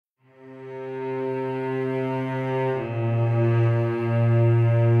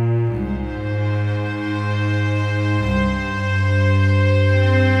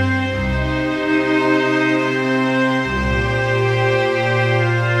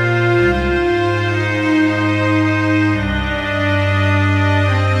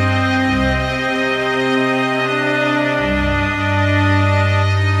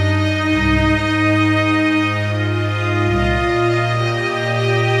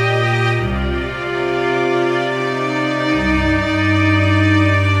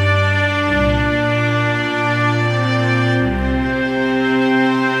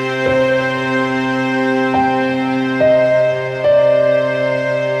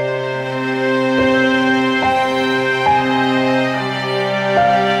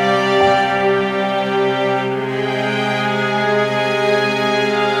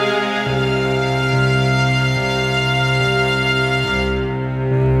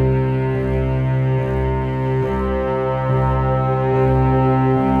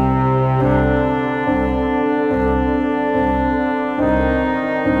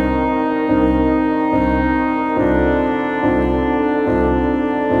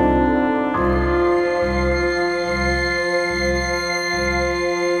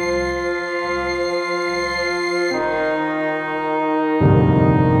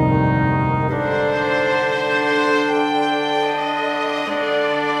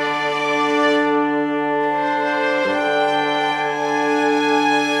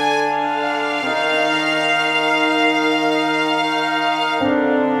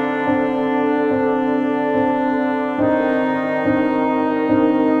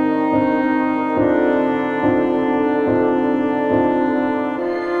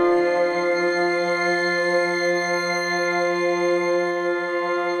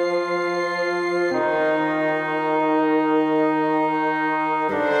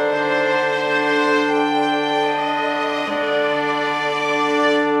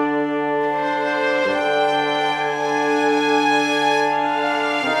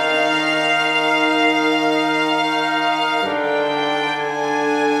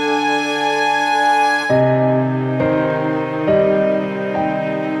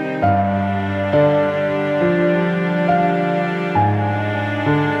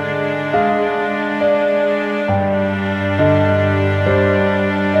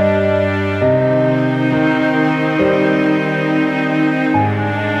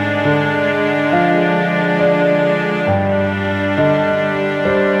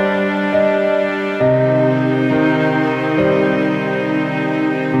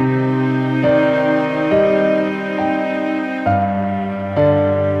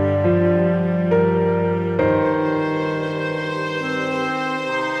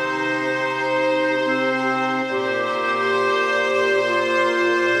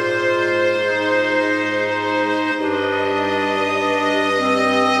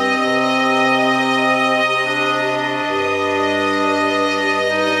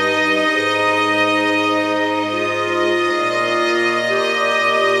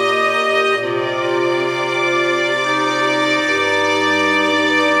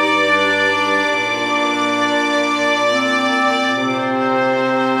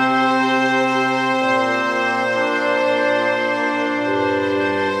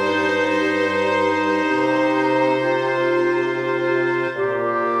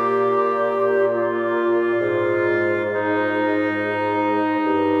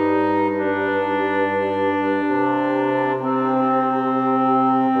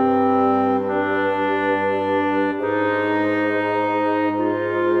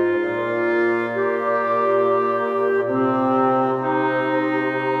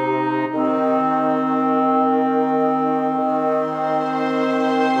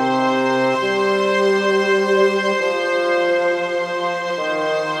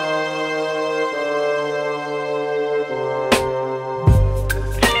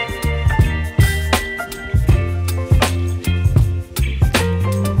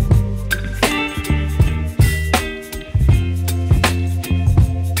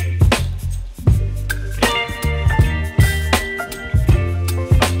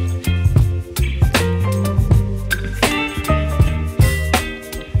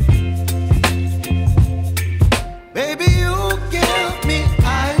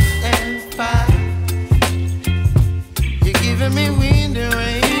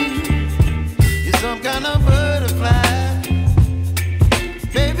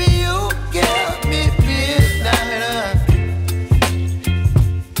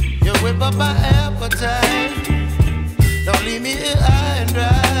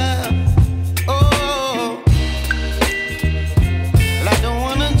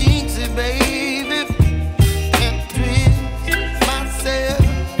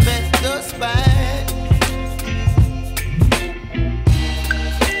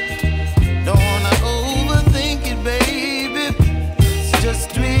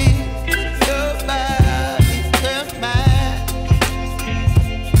just treat your body and mine.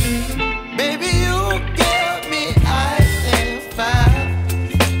 Baby, you give me ice and fire.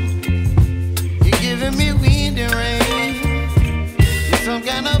 You're giving me wind and rain. You're some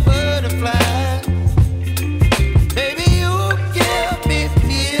kind of butterfly. Baby, you give me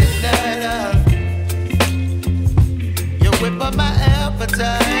midnight. You whip up my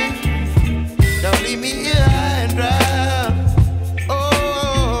appetite. Don't leave me here high and dry.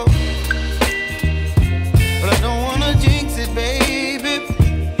 Oh, but I don't wanna jinx it, baby.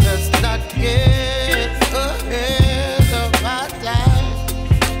 Let's not get ahead of my time.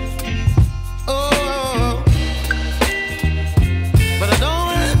 Oh, but I don't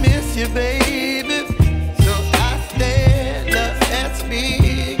wanna miss you, baby. So I stand up and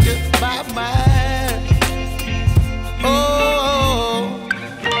speak my mind. Oh.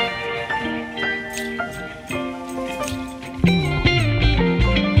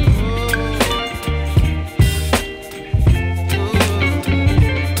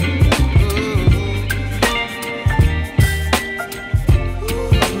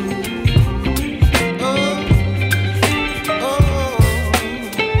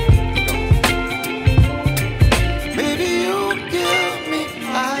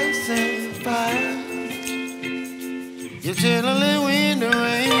 You're chilling in the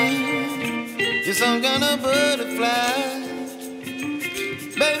rain. You're some kind of butterfly.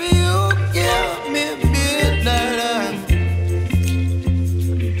 Baby, you give me midnight.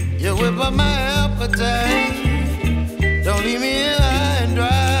 You whip up my appetite. Don't leave me here high and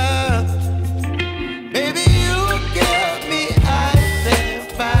dry. Baby, you give me ice and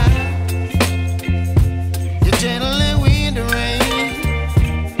fire. You're channeling wind and rain.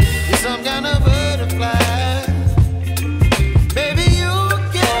 You're some kind of butterfly.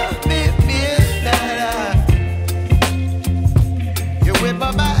 Whip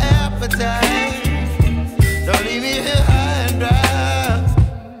up my appetite.